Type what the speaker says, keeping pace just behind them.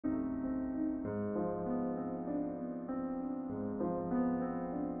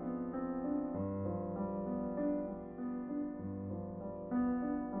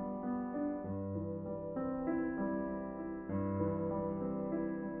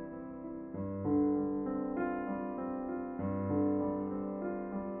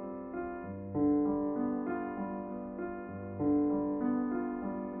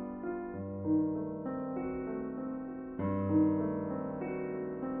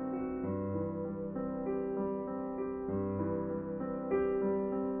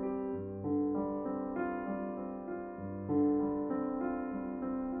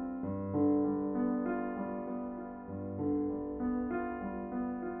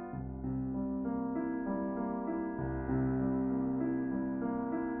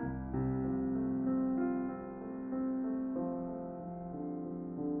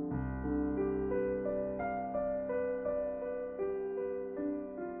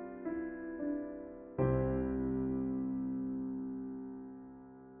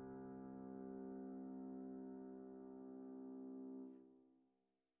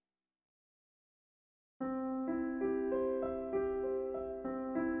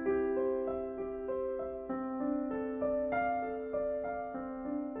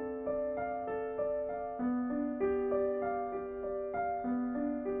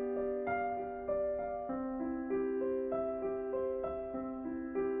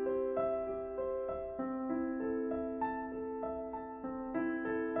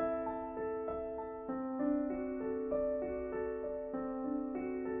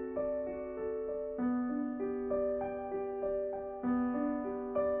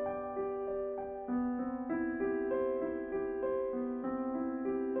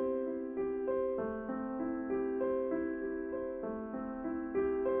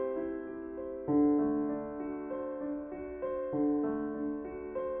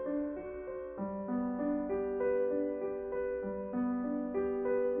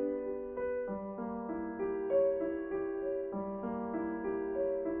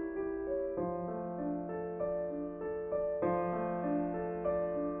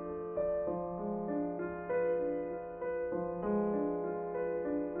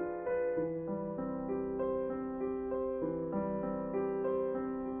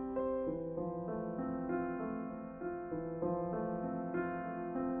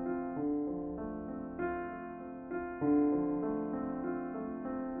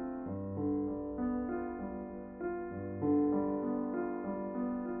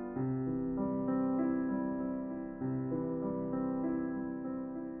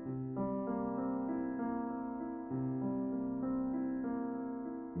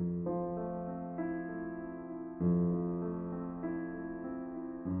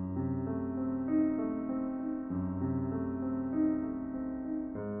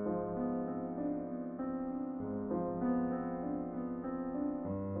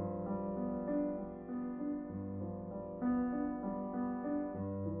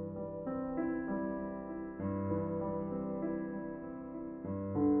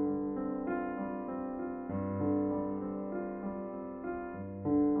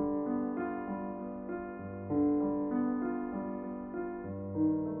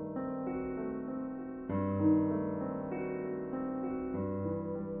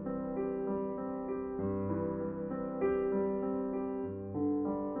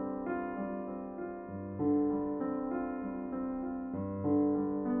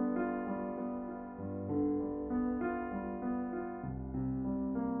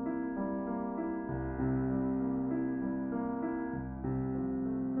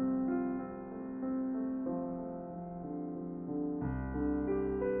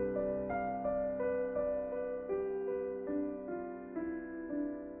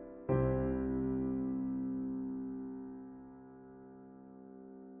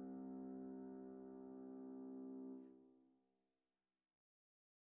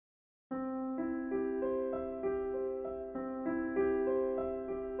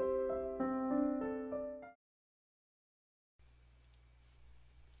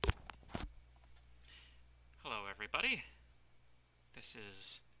This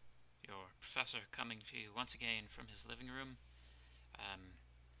is your professor coming to you once again from his living room.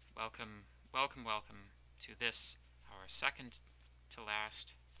 Welcome to this, our second to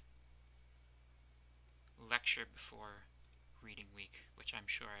last lecture before reading week, which I'm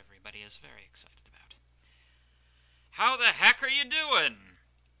sure everybody is very excited about. How the heck are you doing?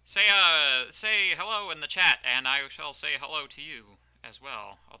 Say hello in the chat, and I shall say hello to you as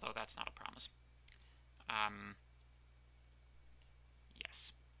well, although that's not a promise.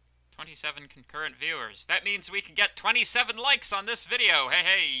 Yes. 27 concurrent viewers. That means we can get 27 likes on this video.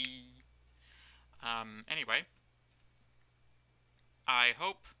 Hey. Anyway. I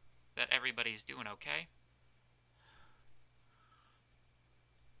hope that everybody's doing okay.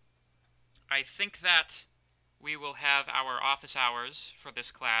 I think that we will have our office hours for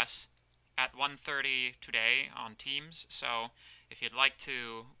this class at 1:30 today on Teams, so if you'd like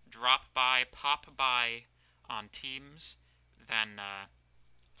to pop by on Teams, then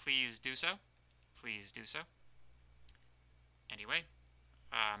please do so. Please do so. Anyway,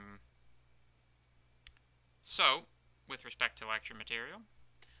 so, with respect to lecture material,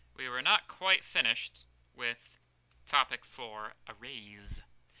 we were not quite finished with topic 4, arrays.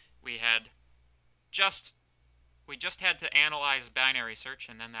 We just had to analyze binary search,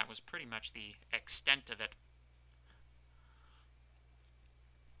 and then that was pretty much the extent of it.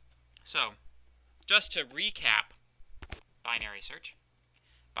 So, just to recap binary search.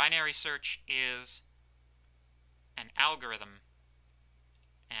 Binary search is an algorithm,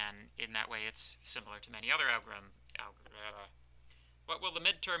 and in that way it's similar to many other algorithms. What will the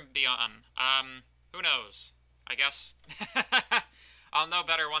midterm be on? Who knows? I guess. I'll know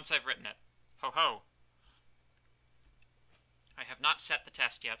better once I've written it. Ho ho. I have not set the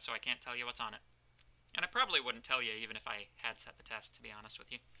test yet, so I can't tell you what's on it. And I probably wouldn't tell you even if I had set the test, to be honest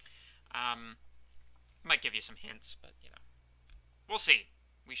with you. Might give you some hints, but, you know. We'll see.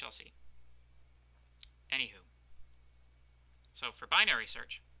 We shall see. Anywho. So, for binary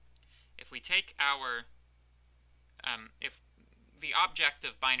search, if we take our... if the object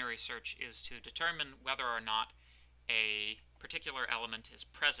of binary search is to determine whether or not a particular element is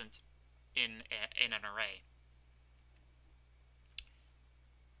present in an array,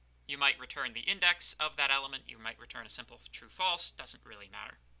 you might return the index of that element, you might return a simple true-false, doesn't really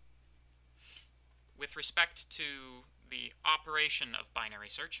matter. With respect to the operation of binary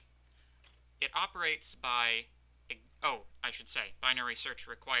search, it operates by, I should say, binary search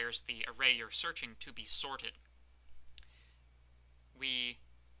requires the array you're searching to be sorted. We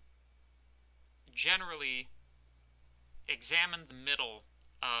generally examine the middle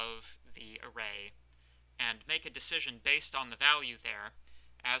of the array and make a decision based on the value there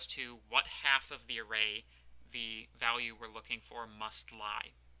as to what half of the array the value we're looking for must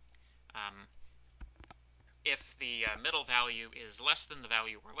lie. If the middle value is less than the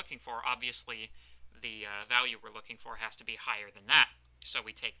value we're looking for, obviously the value we're looking for has to be higher than that, so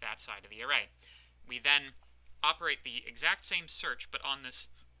we take that side of the array. We then operate the exact same search, but on this,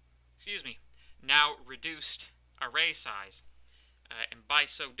 now reduced array size. And by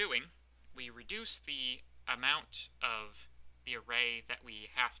so doing, we reduce the amount of the array that we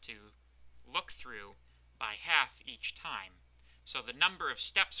have to look through by half each time. So the number of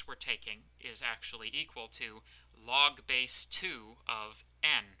steps we're taking is actually equal to log base 2 of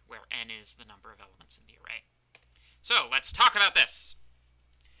n, where n is the number of elements in the array. So let's talk about this.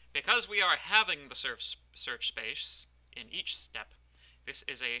 Because we are having the search space in each step, this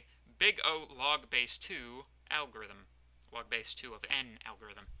is a big O log base 2 algorithm, log base 2 of n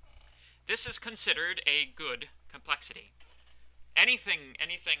algorithm. This is considered a good complexity. Anything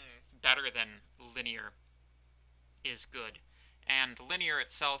better than linear is good, and linear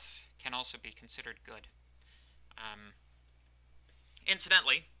itself can also be considered good.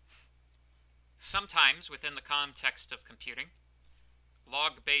 Incidentally, sometimes within the context of computing,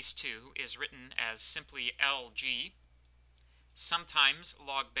 log base 2 is written as simply lg. Sometimes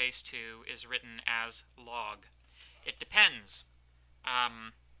log base 2 is written as log. It depends.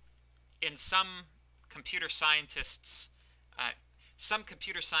 In some computer scientists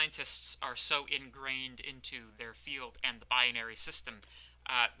are so ingrained into their field and the binary system,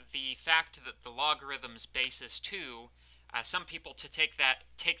 the fact that the logarithm's base is 2, some people take that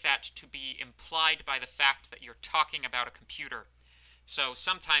to be implied by the fact that you're talking about a computer. So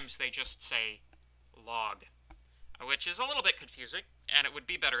sometimes they just say log, which is a little bit confusing, and it would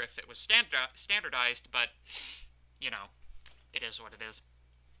be better if it was standardized, but, you know, it is what it is.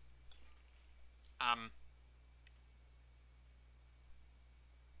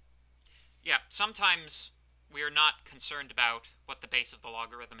 Yeah, sometimes we are not concerned about what the base of the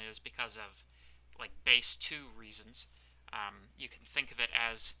logarithm is because of, like, base 2 reasons. You can think of it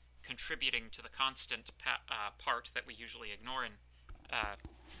as contributing to the constant part that we usually ignore in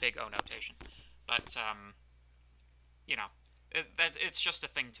big O notation. But, you know, it's just a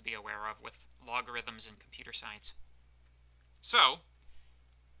thing to be aware of with logarithms in computer science. So,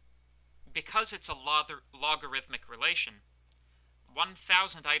 because it's a logarithmic relation,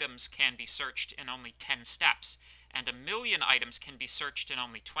 1,000 items can be searched in only 10 steps, and 1,000,000 items can be searched in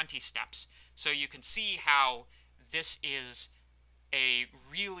only 20 steps. So you can see how this is a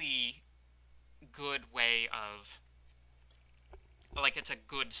really good way of, like, it's a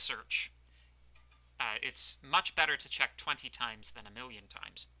good search. It's much better to check 20 times than 1,000,000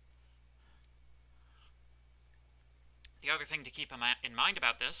 times. The other thing to keep in mind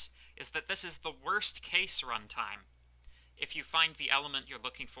about this is that this is the worst case runtime. If you find the element you're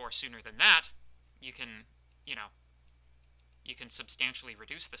looking for sooner than that, you can, you know, you can substantially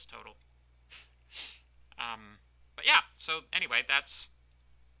reduce this total. But yeah, so anyway, that's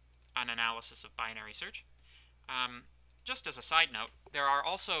an analysis of binary search. Just as a side note, there are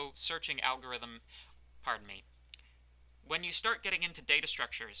also searching when you start getting into data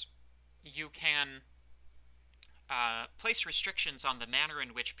structures, you can place restrictions on the manner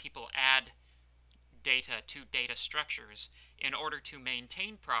in which people add data to data structures in order to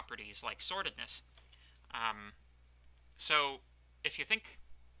maintain properties like sortedness. So if you think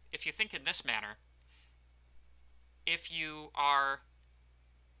in this manner, if you are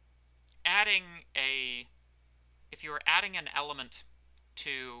adding an element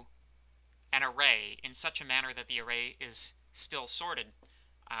to an array in such a manner that the array is still sorted,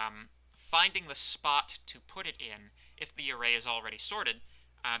 finding the spot to put it in if the array is already sorted,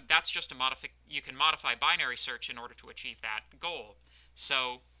 that's just you can modify binary search in order to achieve that goal.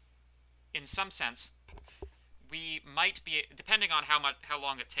 So in some sense, we might be, depending on how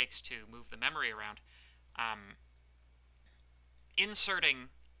long it takes to move the memory around, inserting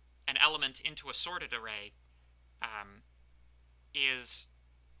an element into a sorted array is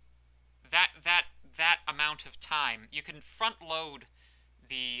that amount of time. You can front load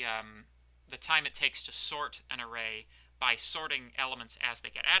the time it takes to sort an array by sorting elements as they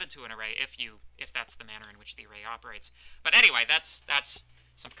get added to an array, if that's the manner in which the array operates. But anyway, that's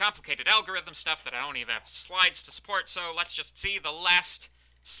some complicated algorithm stuff that I don't even have slides to support, so let's just see the last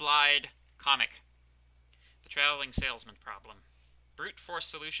slide comic. The traveling salesman problem. Brute force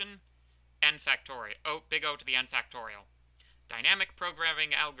solution, n factorial. Oh, big O to the n factorial. Dynamic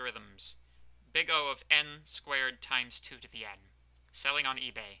programming algorithms. Big O of n squared times 2 to the n. Selling on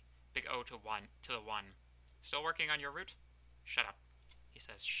eBay. Big O to 1 to the 1. Still working on your route? Shut up. He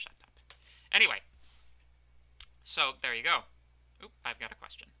says, shut up. Anyway. So, there you go. Oop, I've got a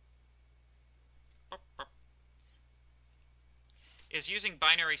question. Is using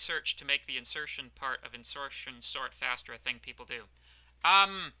binary search to make the insertion part of insertion sort faster a thing people do?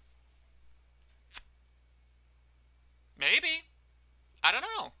 Maybe. I don't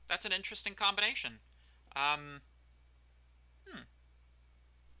know. That's an interesting combination.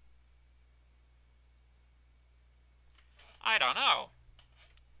 I don't know.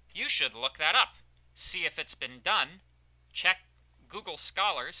 You should look that up. See if it's been done. Check Google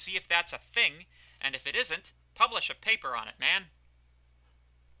Scholar, see if that's a thing, and if it isn't, publish a paper on it, man.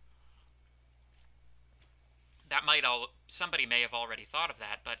 Somebody may have already thought of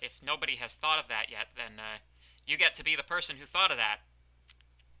that, but if nobody has thought of that yet, then you get to be the person who thought of that.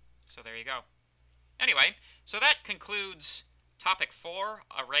 So there you go. Anyway, so that concludes Topic 4,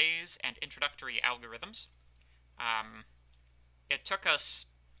 Arrays and Introductory Algorithms. It took us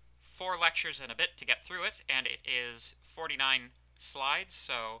 4 lectures and a bit to get through it, and it is 49 slides,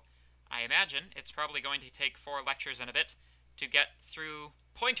 so I imagine it's probably going to take 4 lectures and a bit to get through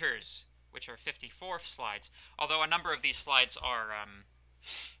pointers, which are 54 slides. Although a number of these slides are,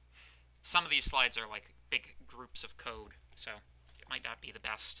 some of these slides are like big groups of code, so it might not be the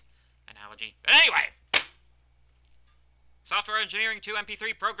best analogy. But anyway! Software Engineering 2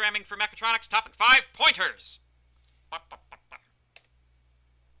 MP3 Programming for Mechatronics, Topic 5, Pointers!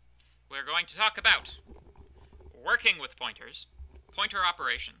 We're going to talk about working with pointers, pointer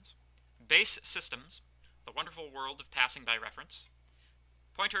operations, base systems, the wonderful world of passing by reference,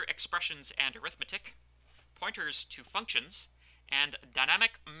 pointer expressions and arithmetic, pointers to functions, and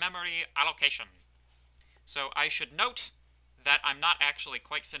dynamic memory allocation. So I should note that I'm not actually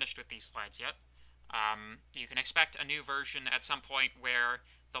quite finished with these slides yet. You can expect a new version at some point where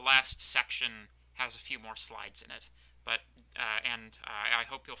the last section has a few more slides in it. But I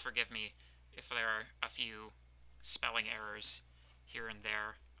hope you'll forgive me if there are a few spelling errors here and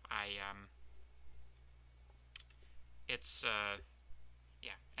there.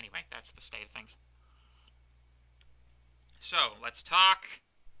 Yeah, anyway, that's the state of things. So, let's talk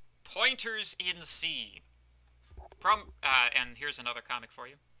pointers in C. And here's another comic for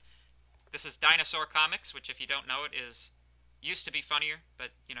you. This is Dinosaur Comics, which, if you don't know it, used to be funnier, but,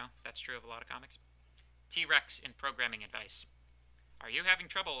 you know, that's true of a lot of comics. T-Rex in programming advice. Are you having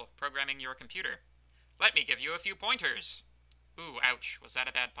trouble programming your computer? Let me give you a few pointers. Ooh, ouch. Was that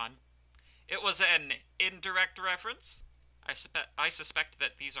a bad pun? It was an indirect reference. I suspect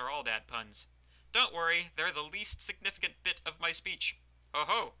that these are all bad puns. Don't worry, they're the least significant bit of my speech. Oh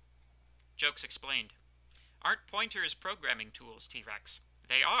ho! Jokes explained. Aren't pointers programming tools, T-Rex?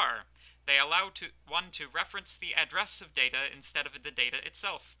 They are. They allow one to reference the address of data instead of the data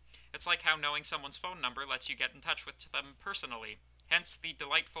itself. It's like how knowing someone's phone number lets you get in touch with them personally. Hence the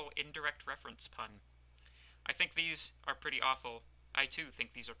delightful indirect reference pun. I think these are pretty awful. I too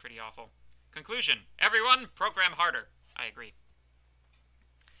think these are pretty awful. Conclusion. Everyone, program harder. I agree.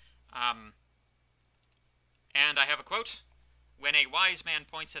 And I have a quote. When a wise man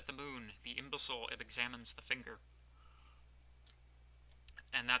points at the moon, the imbecile examines the finger.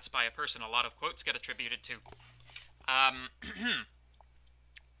 And that's by a person a lot of quotes get attributed to.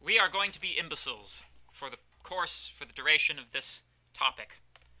 We are going to be imbeciles for the duration of this topic.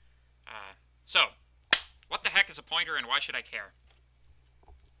 So, what the heck is a pointer and why should I care?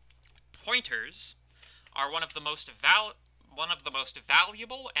 Pointers are one of the most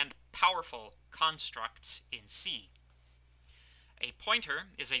valuable and powerful constructs in C. A pointer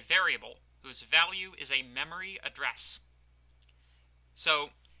is a variable whose value is a memory address. So,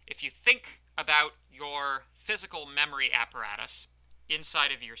 if you think about your physical memory apparatus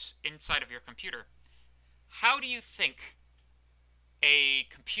inside of your computer, how do you think a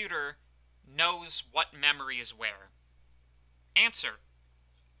computer knows what memory is where? Answer.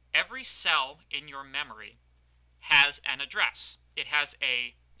 Every cell in your memory has an address. It has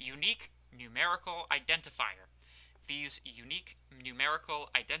a unique numerical identifier. These unique numerical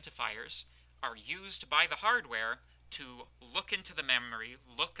identifiers are used by the hardware to look into the memory,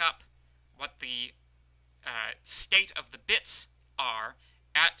 look up what the state of the bits are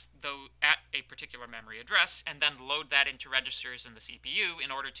at a particular memory address, and then load that into registers in the CPU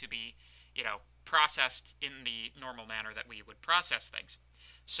in order to be, processed in the normal manner that we would process things.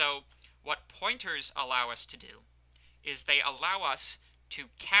 So what pointers allow us to do is they allow us to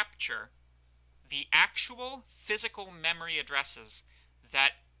capture the actual physical memory addresses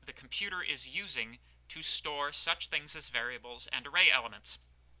that the computer is using to store such things as variables and array elements.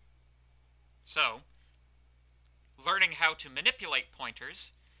 So, learning how to manipulate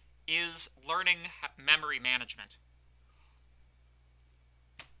pointers is learning memory management.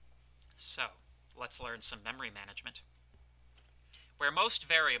 So, let's learn some memory management. Where most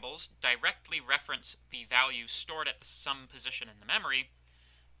variables directly reference the value stored at some position in the memory,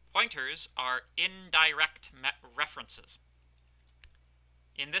 pointers are indirect references.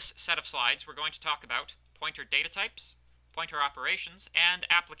 In this set of slides, we're going to talk about pointer data types, pointer operations, and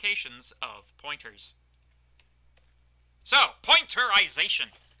applications of pointers. So, pointerization.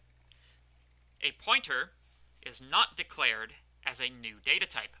 A pointer is not declared as a new data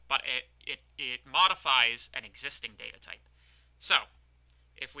type, but it modifies an existing data type. So,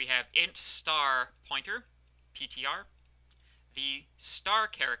 if we have int star pointer, ptr, the star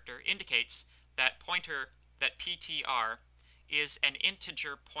character indicates that ptr is an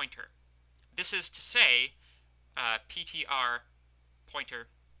integer pointer. This is to say, ptr pointer,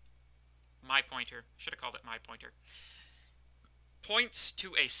 my pointer, should have called it my pointer, points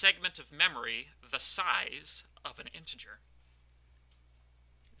to a segment of memory the size of an integer.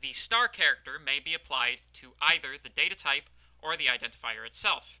 The star character may be applied to either the data type or the identifier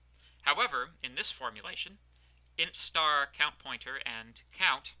itself. However, in this formulation, int star count pointer and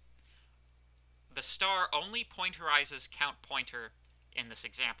count, the star only pointerizes count pointer in this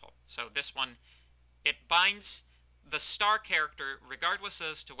example. So this one, it binds the star character regardless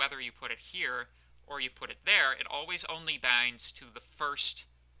as to whether you put it here or you put it there. It always only binds to the first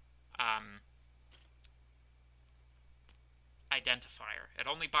identifier. It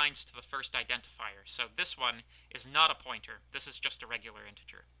only binds to the first identifier. So this one is not a pointer. This is just a regular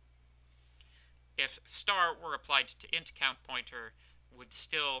integer. If star were applied to int count pointer, would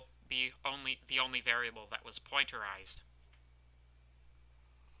still be the only variable that was pointerized.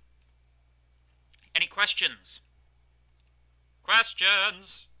 Any questions?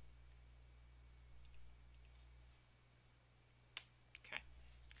 Questions? Okay.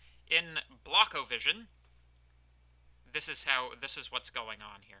 In Blockovision, this is what's going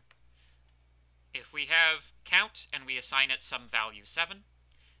on here. If we have count and we assign it some value 7,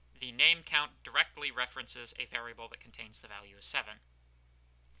 the name count directly references a variable that contains the value of 7.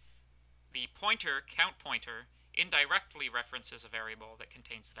 The pointer count pointer indirectly references a variable that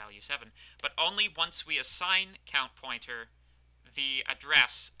contains the value 7, but only once we assign count pointer the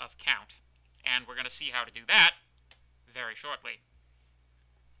address of count. And we're going to see how to do that very shortly.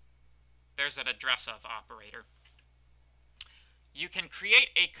 There's an address of operator. You can create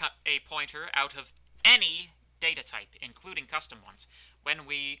a pointer out of any data type, including custom ones. When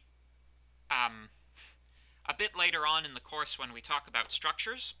we, a bit later on in the course when we talk about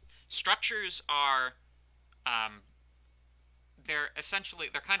structures, structures are, they're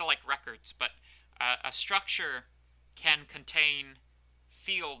kind of like records, but a structure can contain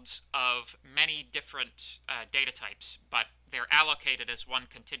fields of many different data types, but they're allocated as one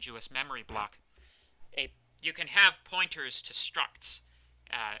contiguous memory block. You can have pointers to structs,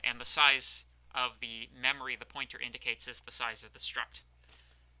 and the size of the memory the pointer indicates is the size of the struct.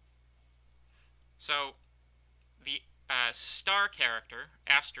 So the star character,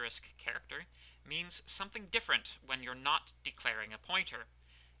 asterisk character, means something different when you're not declaring a pointer.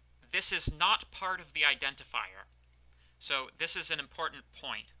 This is not part of the identifier. So this is an important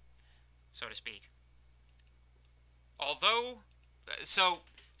point, so to speak. Although, so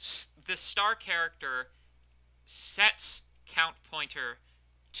the star character sets count pointer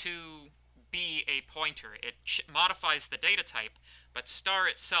to be a pointer. It modifies the data type, but star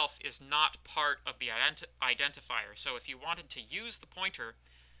itself is not part of the identifier. So if you wanted to use the pointer,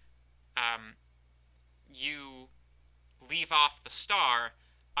 you leave off the star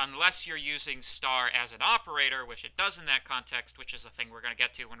unless you're using star as an operator, which it does in that context, which is a thing we're going to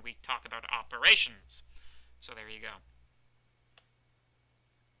get to when we talk about operations. So there you go.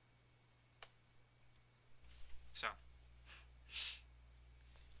 So,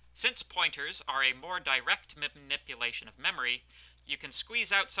 since pointers are a more direct manipulation of memory, you can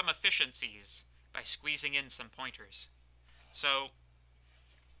squeeze out some efficiencies by squeezing in some pointers. So,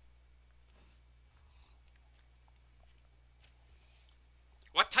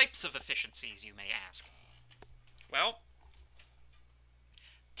 what types of efficiencies, you may ask? Well,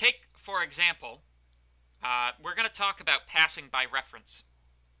 take, for example, we're going to talk about passing by reference.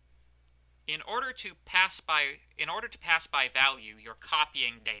 In order to pass by value, you're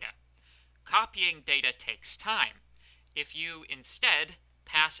copying data. Copying data takes time. If you instead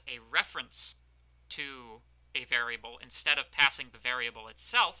pass a reference to a variable instead of passing the variable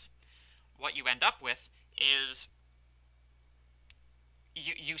itself, what you end up with is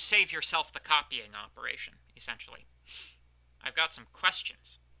you save yourself the copying operation, essentially. I've got some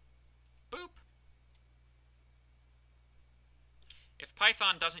questions. Boop. If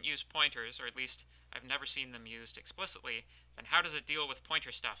Python doesn't use pointers, or at least I've never seen them used explicitly, then how does it deal with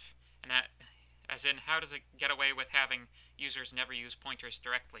pointer stuff? And that, as in, how does it get away with having users never use pointers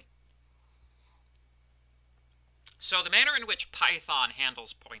directly? So the manner in which Python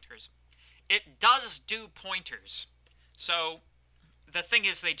handles pointers, it does do pointers. So the thing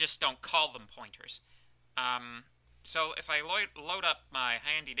is, they just don't call them pointers. So if I load up my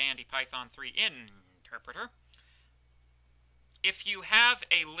handy-dandy Python 3 interpreter, if you have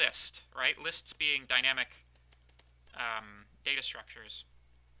a list, right, lists being dynamic data structures,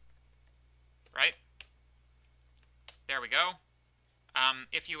 right? There we go.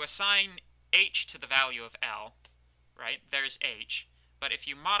 If you assign h to the value of L, right, there's h. But if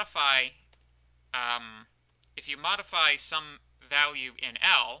you modify some value in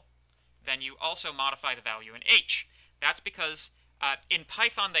L, then you also modify the value in h. That's because in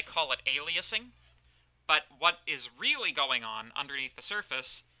Python they call it aliasing. But what is really going on underneath the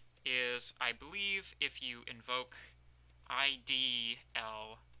surface is, I believe, if you invoke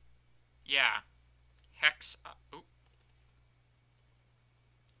IDL, yeah, hex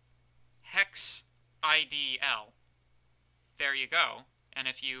IDL. There you go. And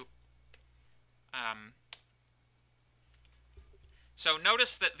if you so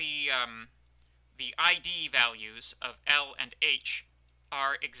notice that the ID values of L and H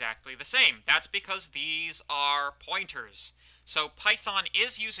are exactly the same. That's because these are pointers. So Python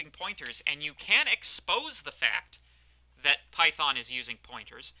is using pointers, and you can expose the fact that Python is using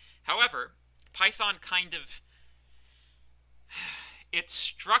pointers. However, Python it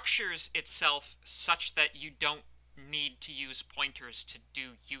structures itself such that you don't need to use pointers to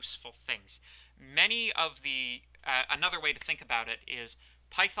do useful things. Many of the, another way to think about it is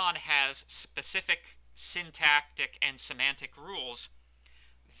Python has specific syntactic and semantic rules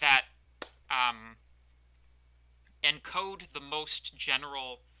that encode the most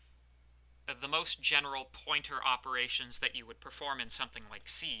general pointer operations that you would perform in something like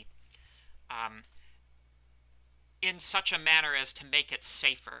C in such a manner as to make it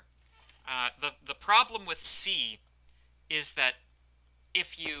safer. The problem with C is that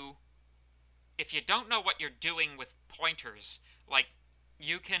if you if you don't know what you're doing with pointers, like,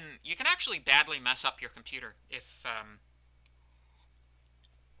 you can actually badly mess up your computer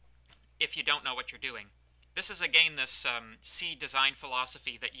if you don't know what you're doing. This is again this C design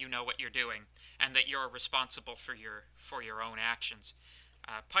philosophy that you know what you're doing and that you're responsible for your own actions.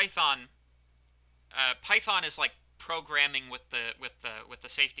 Python is like programming with the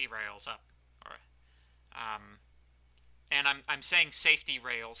safety rails up, or and I'm saying safety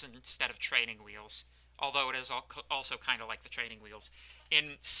rails instead of training wheels, although it is also kind of like the training wheels.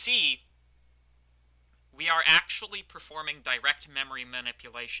 In C, we are actually performing direct memory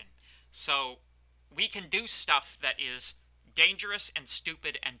manipulation. So we can do stuff that is dangerous and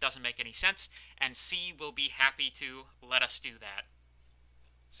stupid and doesn't make any sense, and C will be happy to let us do that.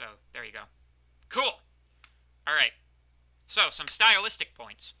 So there you go. Cool! Alright, so some stylistic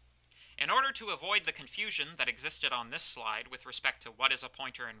points. In order to avoid the confusion that existed on this slide with respect to what is a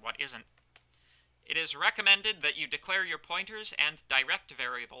pointer and what isn't, it is recommended that you declare your pointers and direct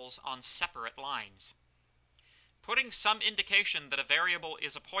variables on separate lines. Putting some indication that a variable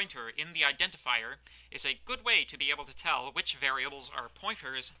is a pointer in the identifier is a good way to be able to tell which variables are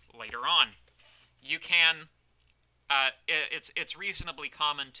pointers later on. You can, it's reasonably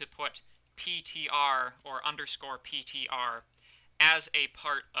common to put PTR or underscore PTR as a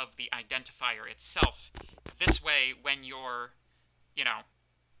part of the identifier itself. This way, when you're,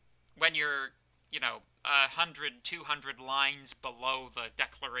 100, 200 lines below the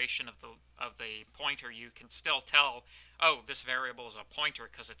declaration of the pointer, you can still tell, oh, this variable is a pointer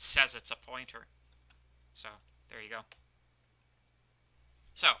because it says it's a pointer. So, there you go.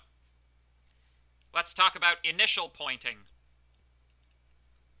 So, let's talk about initial pointing.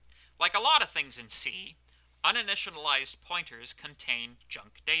 Like a lot of things in C, uninitialized pointers contain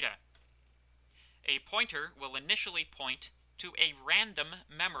junk data. A pointer will initially point to a random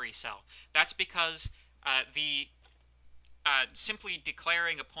memory cell. That's because simply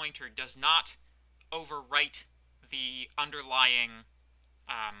declaring a pointer does not overwrite the underlying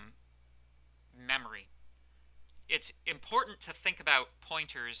memory. It's important to think about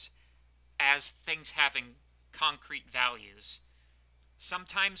pointers as things having concrete values.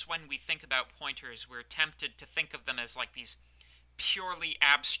 Sometimes when we think about pointers, we're tempted to think of them as like these purely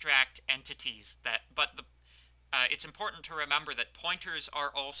abstract entities but it's important to remember that pointers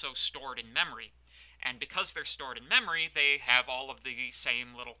are also stored in memory. And because they're stored in memory, they have all of the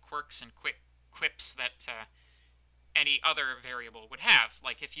same little quirks and quips that any other variable would have.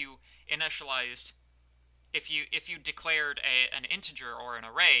 Like if you initialized, if you declared an integer or an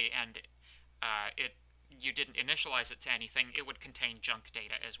array and you didn't initialize it to anything, it would contain junk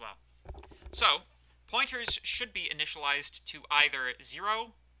data as well. So pointers should be initialized to either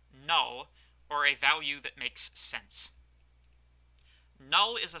 0, null, or a value that makes sense.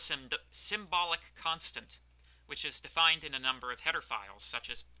 Null is a symbolic constant, which is defined in a number of header files, such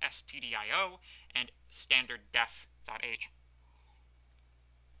as stdio and standarddef.h.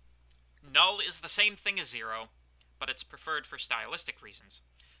 Null is the same thing as 0, but it's preferred for stylistic reasons.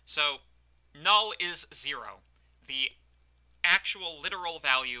 So, null is 0. The actual literal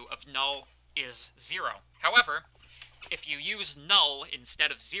value of null is 0. However, if you use null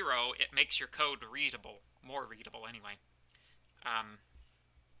instead of 0, it makes your code readable, more readable anyway.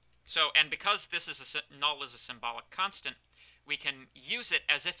 And because this is null is a symbolic constant, we can use it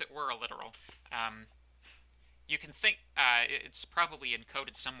as if it were a literal. You can think it's probably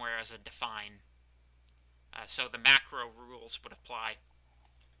encoded somewhere as a define, so the macro rules would apply.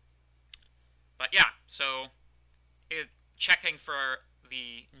 But yeah, so checking for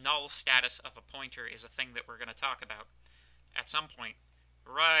the null status of a pointer is a thing that we're going to talk about at some point,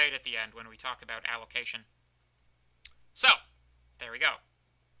 right at the end when we talk about allocation. So, there we go.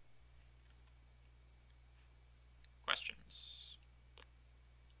 Questions?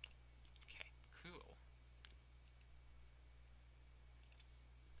 Okay, cool.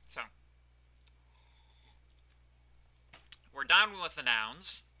 So, we're done with the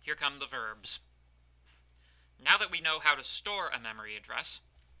nouns. Here come the verbs. Now that we know how to store a memory address,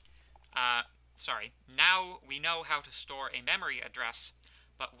 now we know how to store a memory address,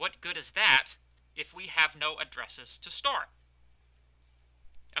 but what good is that if we have no addresses to store?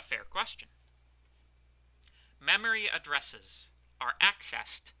 A fair question. Memory addresses are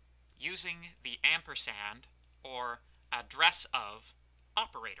accessed using the ampersand or address of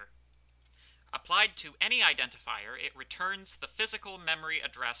operator. Applied to any identifier, it returns the physical memory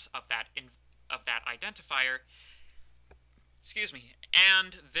address of that identifier. Excuse me,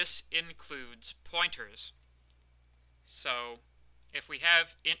 and this includes pointers. So, if we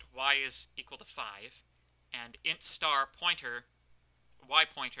have int y is equal to 5, and int star pointer, y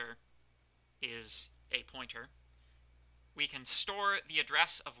pointer, is a pointer, we can store the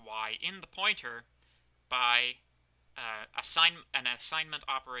address of y in the pointer by an assignment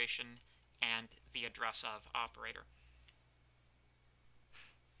operation and the address of operator.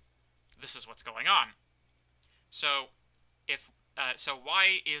 This is what's going on. So if so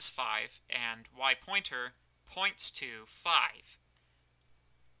y is 5 and y pointer points to 5.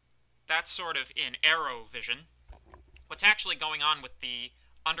 That's sort of in arrow vision. What's actually going on with the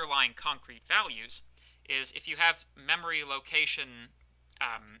underlying concrete values is if you have memory location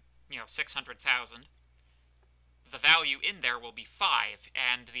 600,000, the value in there will be 5,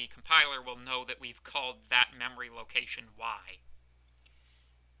 and the compiler will know that we've called that memory location y.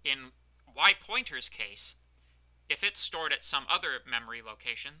 In y pointer's case, if it's stored at some other memory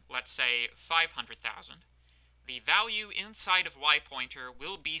location, let's say 500,000, the value inside of y pointer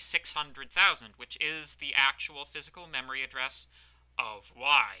will be 600,000, which is the actual physical memory address of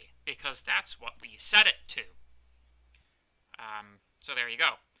y, because that's what we set it to. So there you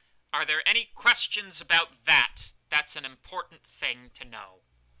go. Are there any questions about that? That's an important thing to know.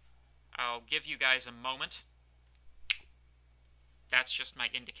 I'll give you guys a moment. That's just my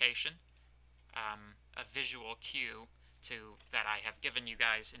indication. A visual cue that I have given you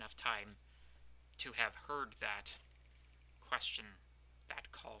guys enough time to have heard that question,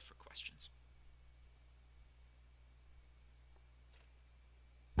 that call for questions.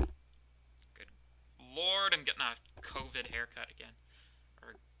 Good Lord, I'm getting a COVID haircut again.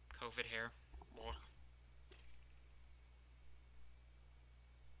 Or COVID hair. Ugh.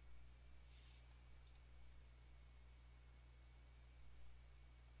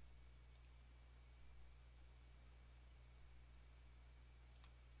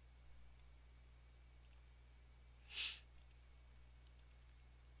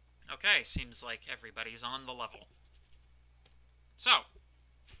 Okay, seems like everybody's on the level. So,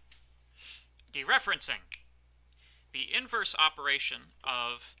 dereferencing. The inverse operation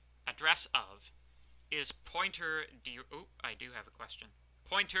of address of is pointer I do have a question.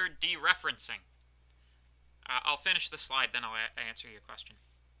 Pointer dereferencing. I'll finish the slide, then I'll answer your question.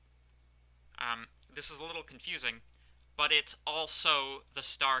 This is a little confusing, but it's also the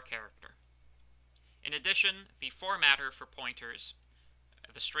star character. In addition, the formatter for pointers,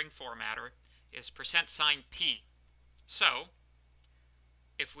 the string formatter, is %p. So,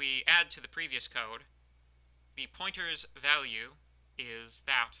 if we add to the previous code, the pointer's value is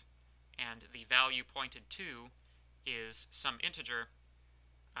that, and the value pointed to is some integer.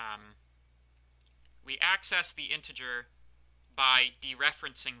 We access the integer by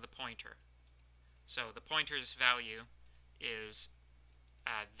dereferencing the pointer. So the pointer's value is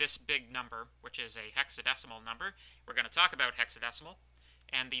this big number, which is a hexadecimal number. We're going to talk about hexadecimal.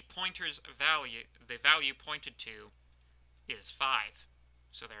 And the pointer's value, the value pointed to, is 5.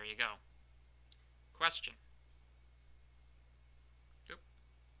 So there you go. Question.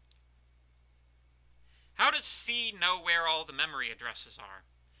 How does C know where all the memory addresses are?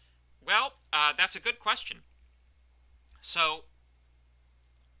 Well, that's a good question. So,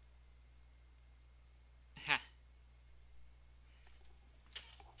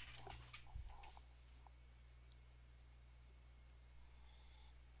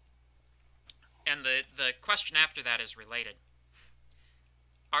 and the question after that is related.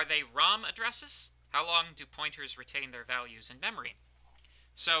 Are they ROM addresses? How long do pointers retain their values in memory?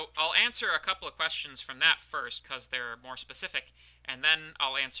 So I'll answer a couple of questions from that first, because they're more specific, and then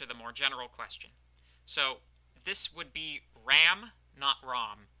I'll answer the more general question. So this would be RAM, not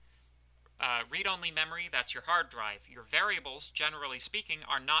ROM. Read-only memory, that's your hard drive. Your variables, generally speaking,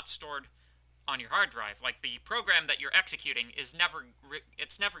 are not stored on your hard drive. Like the program that you're executing is never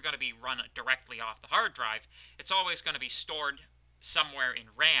going to be run directly off the hard drive. It's always going to be stored somewhere in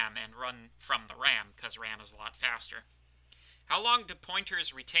RAM and run from the RAM, because RAM is a lot faster. How long do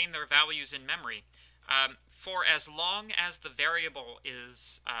pointers retain their values in memory? For as long as the variable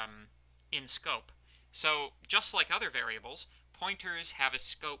is in scope. So just like other variables, pointers have a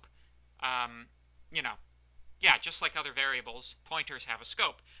scope. Just like other variables, pointers have a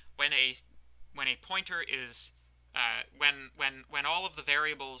scope. When a pointer is when all of the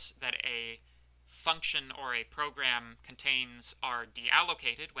variables that a function or a program contains are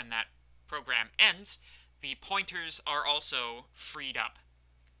deallocated, when that program ends, the pointers are also freed up.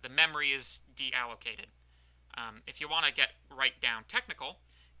 The memory is deallocated. If you want to get right down technical,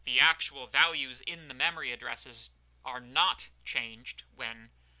 the actual values in the memory addresses are not changed when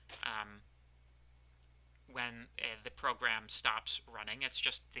the program stops running. It's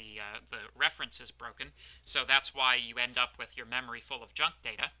just the reference is broken. So that's why you end up with your memory full of junk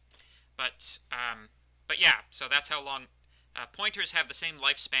data. But yeah, so that's how long Pointers have the same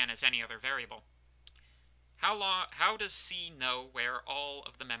lifespan as any other variable. How does C know where all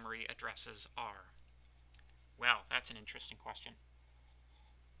of the memory addresses are? Well, that's an interesting question.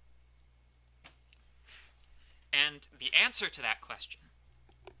 And the answer to that question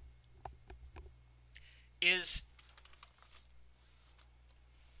is,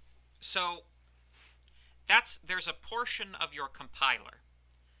 so there's a portion of your compiler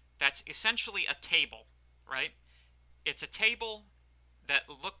that's essentially a table, right? It's a table that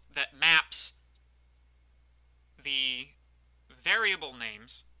maps the variable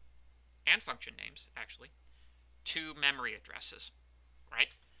names and function names, actually, to memory addresses, right?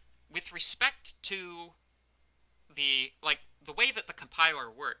 With respect to the way that the compiler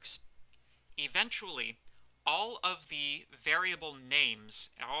works, eventually all of the variable names,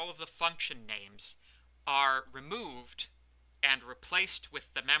 all of the function names, are removed and replaced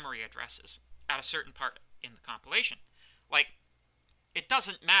with the memory addresses at a certain part in the compilation. Like, it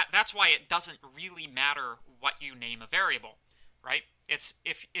doesn't matter. That's why it doesn't really matter what you name a variable, right? It's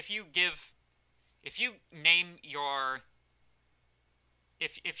if you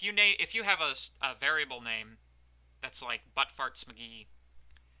have a variable name that's like buttfarts McGee,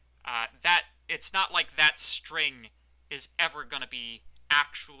 that it's not like that string is ever going to be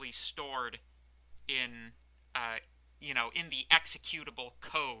actually stored in in the executable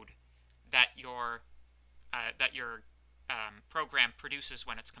code that your program produces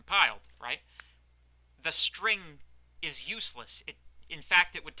when it's compiled, right? The string is useless. In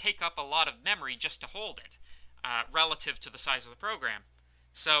fact, it would take up a lot of memory just to hold it, relative to the size of the program.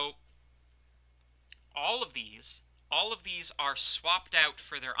 So all of these are swapped out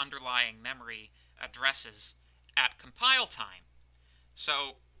for their underlying memory addresses at compile time.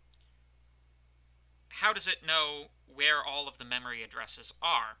 So how does it know where all of the memory addresses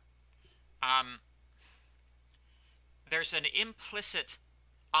are? There's an implicit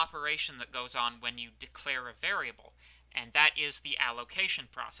operation that goes on when you declare a variable, and that is the allocation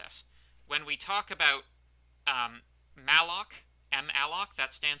process. When we talk about malloc, malloc,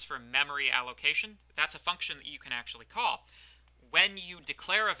 that stands for memory allocation. That's a function that you can actually call. When you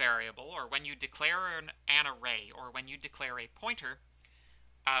declare a variable, or when you declare an array, or when you declare a pointer,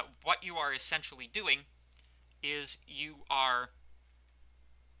 what you are essentially doing is you are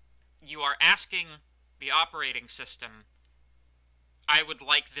asking the operating system, I would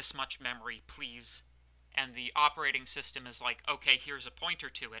like this much memory, please. And the operating system is like, okay, here's a pointer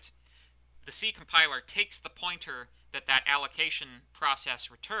to it. The C compiler takes the pointer that allocation process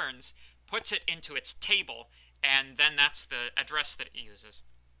returns, puts it into its table, and then that's the address that it uses.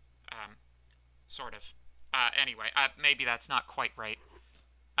 Sort of. Anyway, maybe that's not quite right.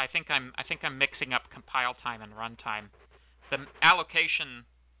 I think I'm mixing up compile time and runtime. The allocation.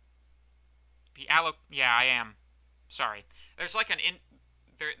 Yeah, I am. Sorry. There's like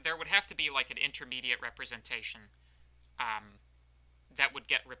there would have to be like an intermediate representation that would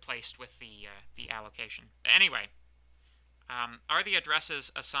get replaced with the allocation. Anyway, are the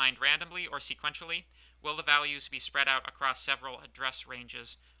addresses assigned randomly or sequentially? Will the values be spread out across several address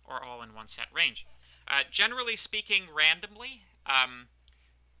ranges or all in one set range? Generally speaking, randomly.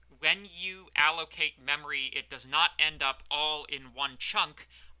 When you allocate memory, it does not end up all in one chunk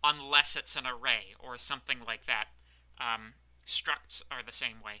unless it's an array or something like that. Structs are the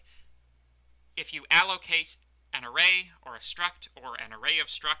same way. If you allocate an array or a struct or an array of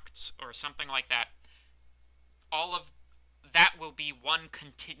structs or something like that, all of that will be one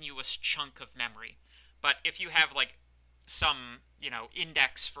continuous chunk of memory. But if you have like some,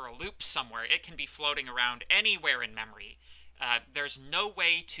 index for a loop somewhere, it can be floating around anywhere in memory. There's no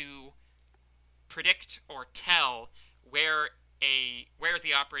way to predict or tell where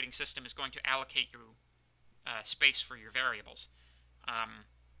the operating system is going to allocate you space for your variables.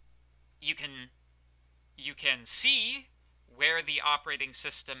 You can see where the operating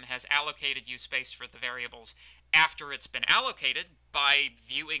system has allocated you space for the variables after it's been allocated by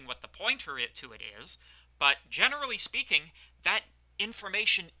viewing what the pointer to it is, but generally speaking, that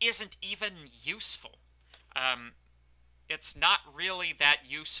information isn't even useful. It's not really that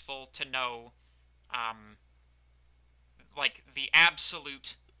useful to know like the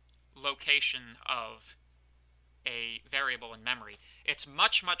absolute location of a variable in memory. It's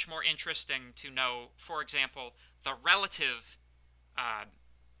much, much more interesting to know, for example, the relative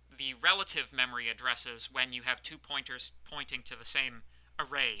memory addresses when you have two pointers pointing to the same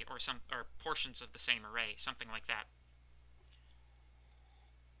array or portions of the same array, something like that.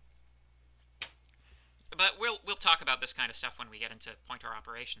 But we'll talk about this kind of stuff when we get into pointer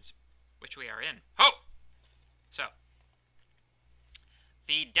operations, which we are in. Ho! So,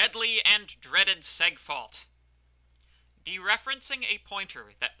 the deadly and dreaded seg fault. Dereferencing a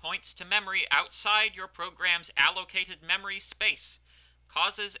pointer that points to memory outside your program's allocated memory space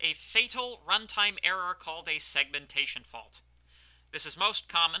causes a fatal runtime error called a segmentation fault. This is most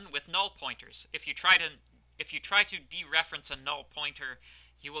common with null pointers. If you try to dereference a null pointer,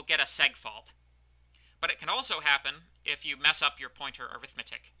 you will get a seg fault. But it can also happen if you mess up your pointer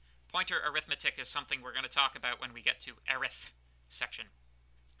arithmetic. Pointer arithmetic is something we're going to talk about when we get to arith section.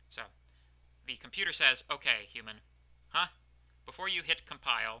 So, the computer says, okay, human, huh? Before you hit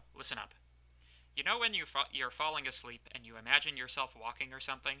compile, listen up. You know when you're falling asleep and you imagine yourself walking or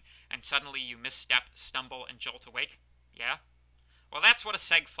something, and suddenly you misstep, stumble, and jolt awake? Yeah? Well, that's what a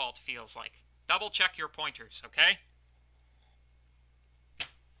seg fault feels like. Double check your pointers, okay?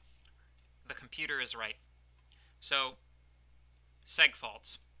 The computer is right. So, seg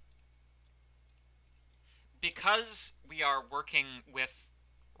faults. Because we are working with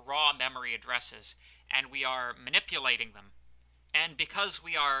raw memory addresses, and we are manipulating them, and because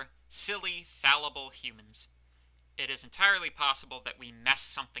we are silly, fallible humans, it is entirely possible that we mess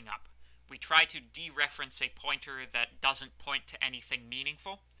something up. We try to dereference a pointer that doesn't point to anything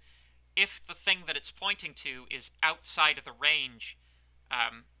meaningful. If the thing that it's pointing to is outside of the range,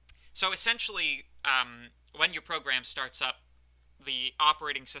 so essentially, when your program starts up, the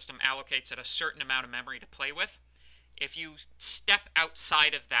operating system allocates it a certain amount of memory to play with. If you step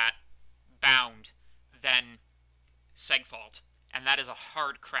outside of that bound, then seg fault, and that is a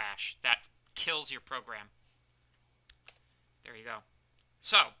hard crash. That kills your program. There you go.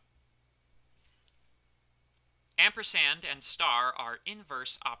 So, ampersand and star are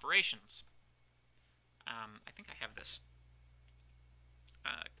inverse operations. I think I have this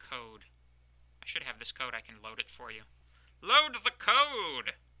code. I should have this code. I can load it for you. Load the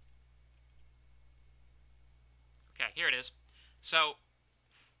code! Okay, here it is. So,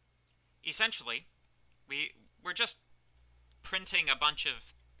 essentially, we're just printing a bunch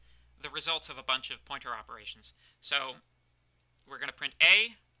of the results of a bunch of pointer operations. So, we're going to print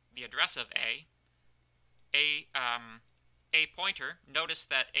A, the address of A pointer. Notice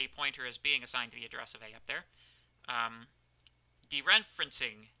that a pointer is being assigned to the address of A up there.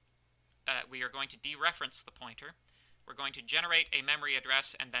 Dereferencing, we are going to dereference the pointer. We're going to generate a memory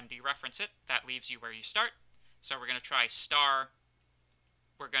address and then dereference it. That leaves you where you start. So we're going to try star.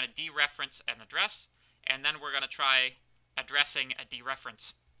 We're going to dereference an address, and then we're going to try addressing a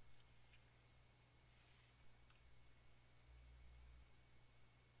dereference.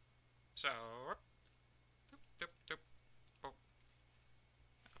 So,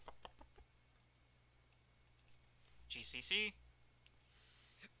 GCC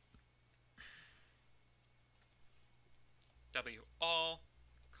W all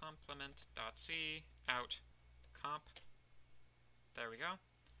complement.c out comp. There we go.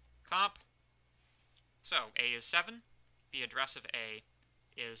 Comp. So A is 7. The address of A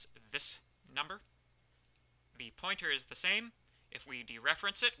is this number. The pointer is the same. If we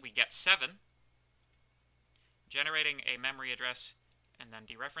dereference it, we get 7. Generating a memory address and then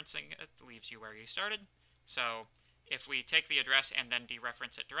dereferencing it leaves you where you started. So if we take the address and then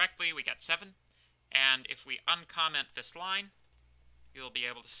dereference it directly, we get 7. And if we uncomment this line, you'll be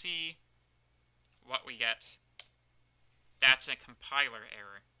able to see what we get. That's a compiler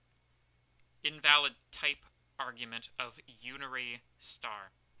error. Invalid type argument of unary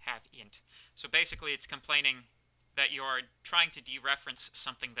star, have int. So basically it's complaining that you're trying to dereference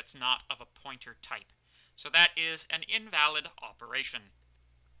something that's not of a pointer type. So that is an invalid operation.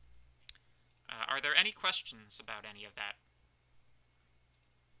 Are there any questions about any of that?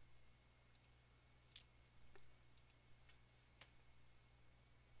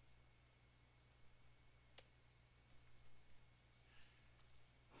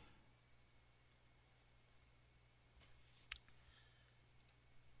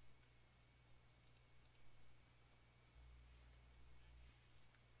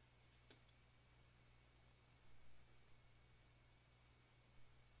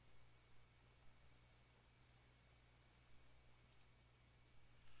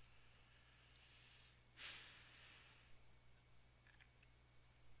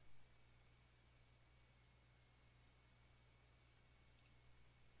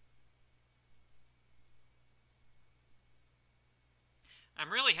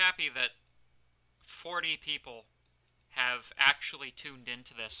 I'm really happy that 40 people have actually tuned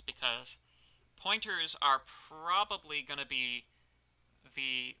into this, because pointers are probably going to be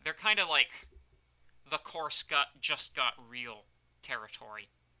they're kind of like the course just got real territory.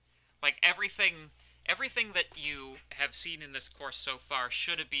 Like everything that you have seen in this course so far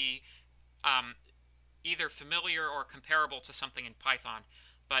should be either familiar or comparable to something in Python,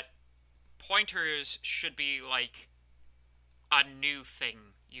 but pointers should be like a new thing.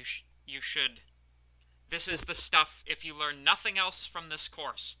 You should. This is the stuff, if you learn nothing else from this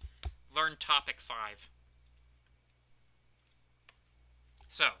course, learn topic 5.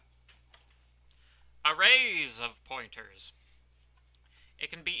 So, arrays of pointers.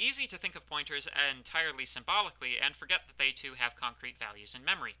 It can be easy to think of pointers entirely symbolically and forget that they too have concrete values in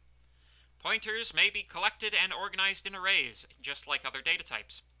memory. Pointers may be collected and organized in arrays, just like other data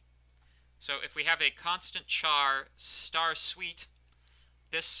types. So if we have a constant char star suite,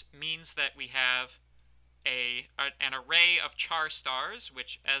 this means that we have an array of char stars,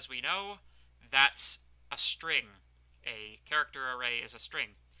 which, as we know, that's a string. A character array is a string.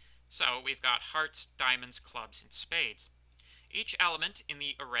 So we've got hearts, diamonds, clubs, and spades. Each element in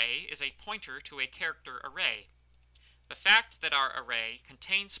the array is a pointer to a character array. The fact that our array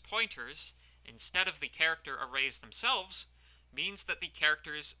contains pointers instead of the character arrays themselves means that the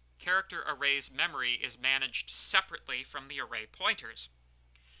character array's memory is managed separately from the array pointers.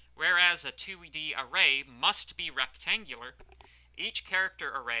 Whereas a 2D array must be rectangular, each character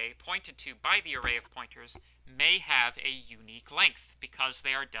array pointed to by the array of pointers may have a unique length because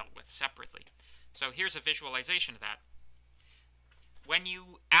they are dealt with separately. So here's a visualization of that. When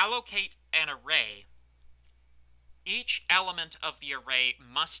you allocate an array, each element of the array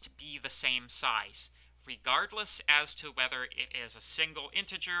must be the same size, regardless as to whether it is a single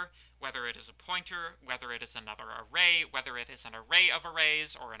integer, whether it is a pointer, whether it is another array, whether it is an array of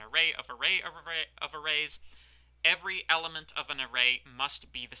arrays, or an array of arrays. Every element of an array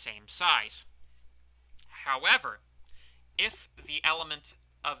must be the same size. However, if each element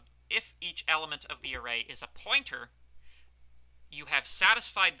of the array is a pointer, you have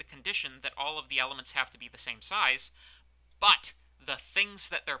satisfied the condition that all of the elements have to be the same size, but the things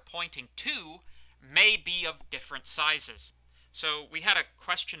that they're pointing to may be of different sizes. So we had a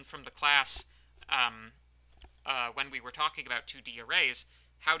question from the class when we were talking about 2D arrays.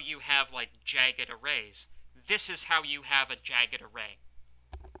 How do you have, like, jagged arrays? This is how you have a jagged array.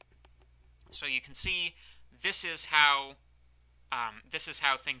 So you can see this is how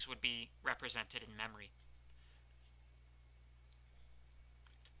things would be represented in memory.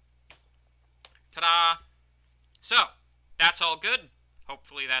 Ta-da! So, that's all good.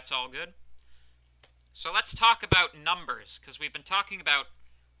 Hopefully that's all good. So let's talk about numbers, because we've been talking about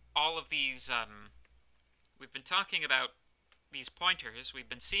all of these, we've been talking about these pointers. We've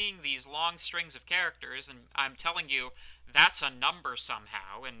been seeing these long strings of characters, and I'm telling you that's a number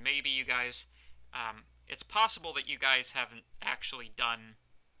somehow, and maybe you guys, it's possible that you guys haven't actually done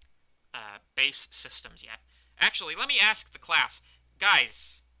base systems yet. Actually, let me ask the class,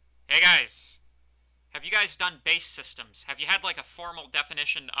 guys, hey guys, have you guys done base systems? Have you had like a formal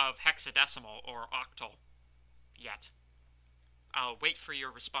definition of hexadecimal or octal yet? I'll wait for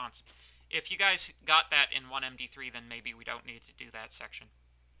your response. If you guys got that in 1MD3, then maybe we don't need to do that section.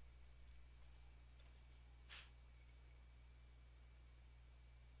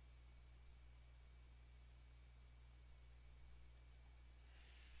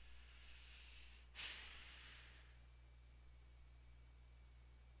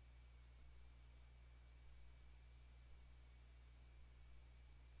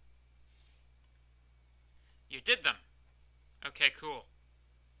 You did them. Okay, cool.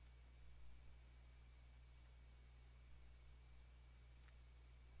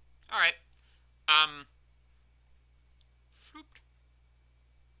 All right.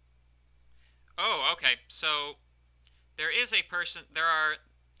 Oh, okay. So there are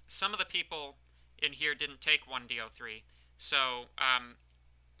some of the people in here didn't take 1DO3. So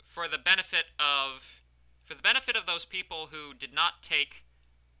for the benefit of those people who did not take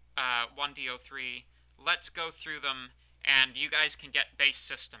 1DO3, let's go through them, and you guys can get base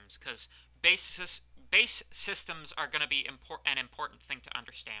systems, because base systems are going to be an important thing to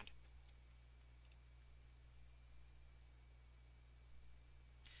understand.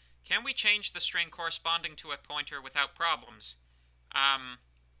 Can we change the string corresponding to a pointer without problems?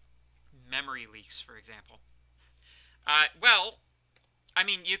 Memory leaks, for example. Well, I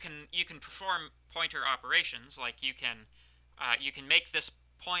mean, you can perform pointer operations, like you can make this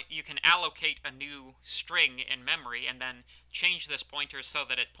point, you can allocate a new string in memory and then change this pointer so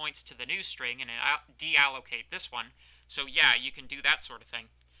that it points to the new string and deallocate this one. So yeah, you can do that sort of thing.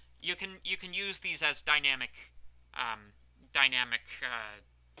 You can use these as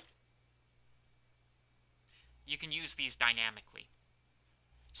you can use these dynamically.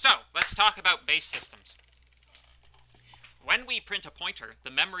 So let's talk about base systems. When we print a pointer, the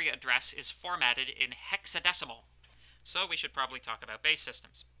memory address is formatted in hexadecimal. So we should probably talk about base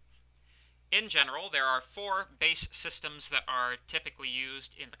systems. In general, there are 4 base systems that are typically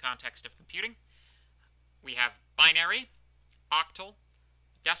used in the context of computing. We have binary, octal,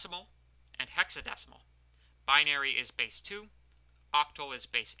 decimal, and hexadecimal. Binary is base 2, octal is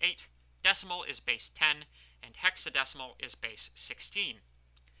base 8, decimal is base 10, and hexadecimal is base 16.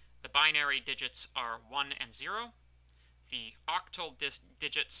 The binary digits are 1 and 0. The octal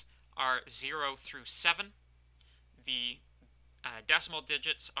digits are 0 through 7. The decimal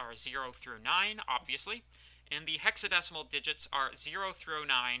digits are 0 through 9, obviously. And the hexadecimal digits are 0 through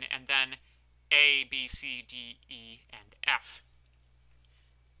 9, and then A, B, C, D, E, and F.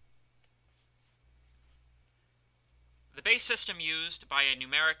 The base system used by a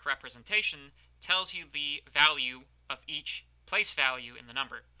numeric representation tells you the value of each place value in the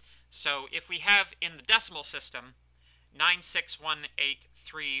number. So if we have in the decimal system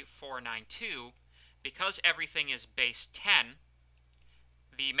 96183,492, because everything is base 10,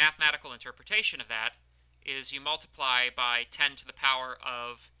 the mathematical interpretation of that is you multiply by 10 to the power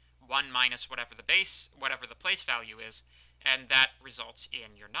of 1 minus whatever the place value is, and that results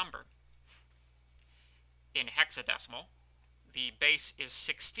in your number. In hexadecimal, the base is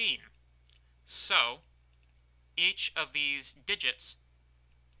 16. So each of these digits,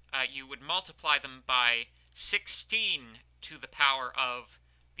 you would multiply them by 16 to the power of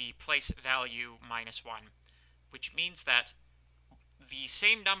the place value minus 1, which means that the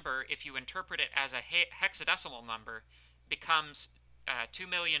same number, if you interpret it as a hexadecimal number, becomes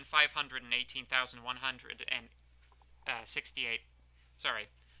 2,518,168. Sorry,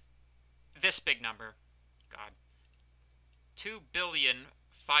 this big number. God.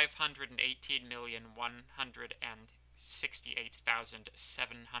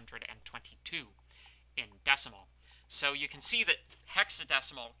 2,518,168,722 in decimal. So you can see that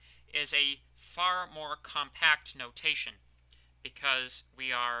hexadecimal is a far more compact notation because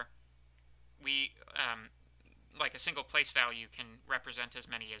like a single place value can represent as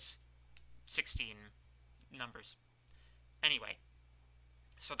many as 16 numbers. Anyway,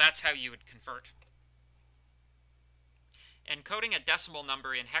 so that's how you would convert. Encoding a decimal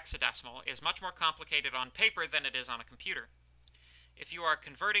number in hexadecimal is much more complicated on paper than it is on a computer. If you are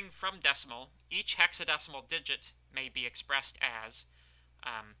converting from decimal, each hexadecimal digit may be expressed as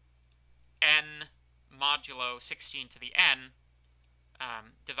n modulo 16 to the n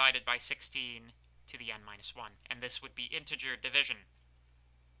divided by 16 to the n minus 1. And this would be integer division.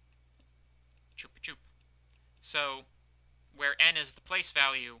 Choop choop. So where n is the place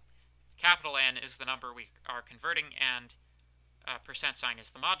value, capital N is the number we are converting, and percent sign is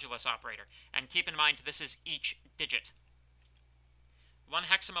the modulus operator. And keep in mind, this is each digit. One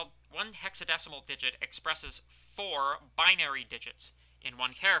hexadecimal digit expresses 4 binary digits in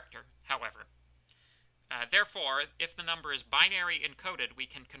one character, however. Therefore, if the number is binary encoded, we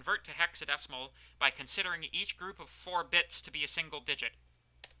can convert to hexadecimal by considering each group of 4 bits to be a single digit,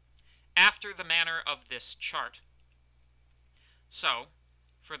 after the manner of this chart. So,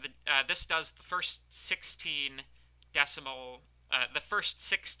 for this does the first 16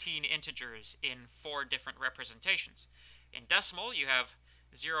 integers in 4 different representations. In decimal, you have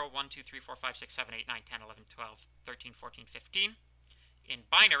 0, 1, 2, 3, 4, 5, 6, 7, 8, 9, 10, 11, 12, 13, 14, 15. In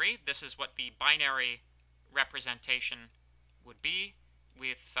binary, this is what the binary representation would be,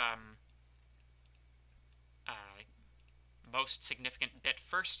 with most significant bit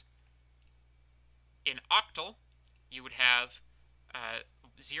first. In octal, you would have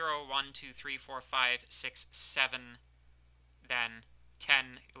 0, 1, 2, 3, 4, 5, 6, 7, then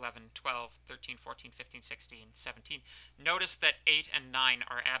 10, 11, 12, 13, 14, 15, 16, 17. Notice that 8 and 9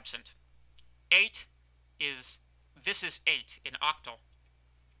 are absent. This is 8 in octal.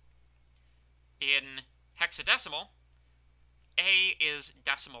 In hexadecimal, A is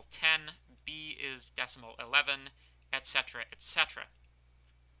decimal 10, B is decimal 11, etc., etc.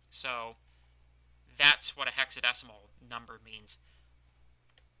 So that's what a hexadecimal number means.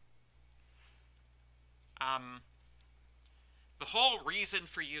 The whole reason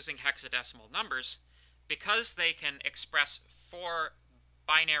for using hexadecimal numbers, because they can express 4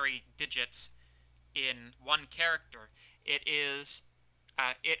 binary digits in one character, it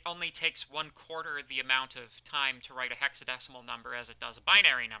only takes 1/4 the amount of time to write a hexadecimal number as it does a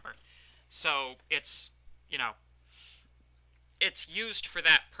binary number. So it's used for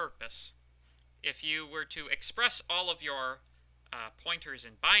that purpose. If you were to express all of your pointers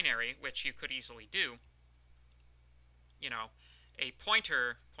in binary, which you could easily do, a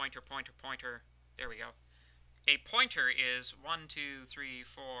pointer, there we go. A pointer is 1, 2, 3,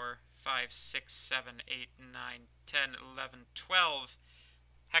 4, 5, 6, 7, 8, 9, 10, 11, 12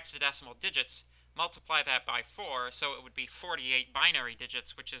 hexadecimal digits. Multiply that by 4, so it would be 48 binary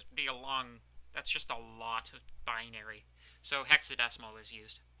digits, which is that's just a lot of binary. So hexadecimal is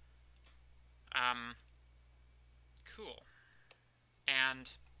used. Cool. And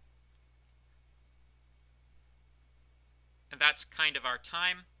that's kind of our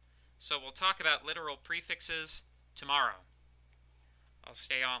time. So we'll talk about literal prefixes tomorrow. I'll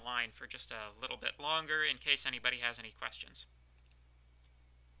stay online for just a little bit longer in case anybody has any questions.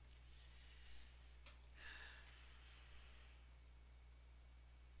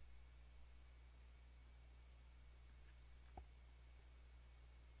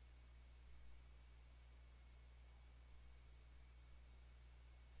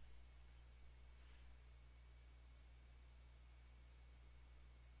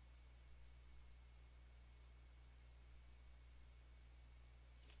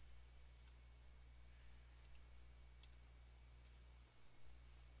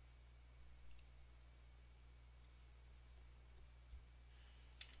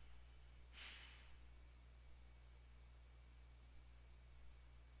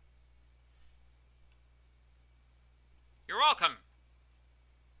 You're welcome.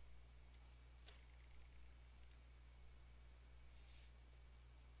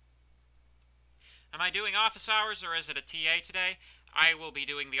 Am I doing office hours or is it a TA today? I will be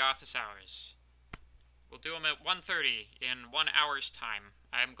doing the office hours. We'll do them at 1:30 in 1 hour's time.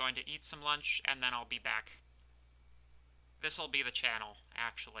 I'm going to eat some lunch and then I'll be back. This'll be the channel,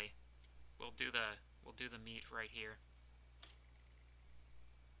 actually. We'll do the meet right here.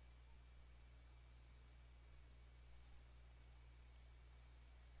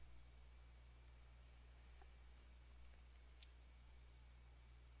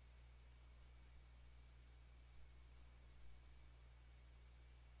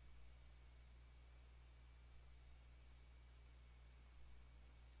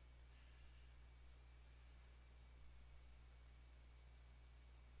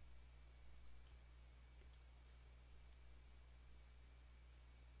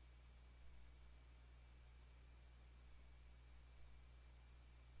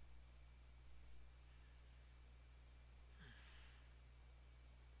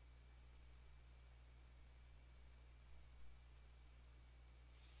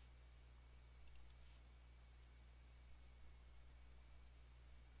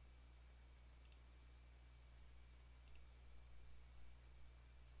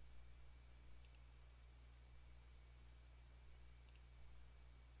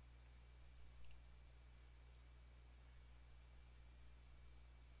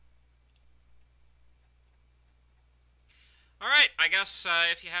 Alright, I guess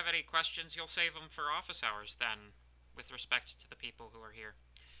if you have any questions, you'll save them for office hours then, with respect to the people who are here.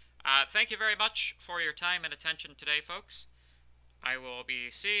 Thank you very much for your time and attention today, folks. I will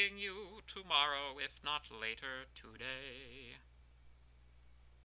be seeing you tomorrow, if not later today.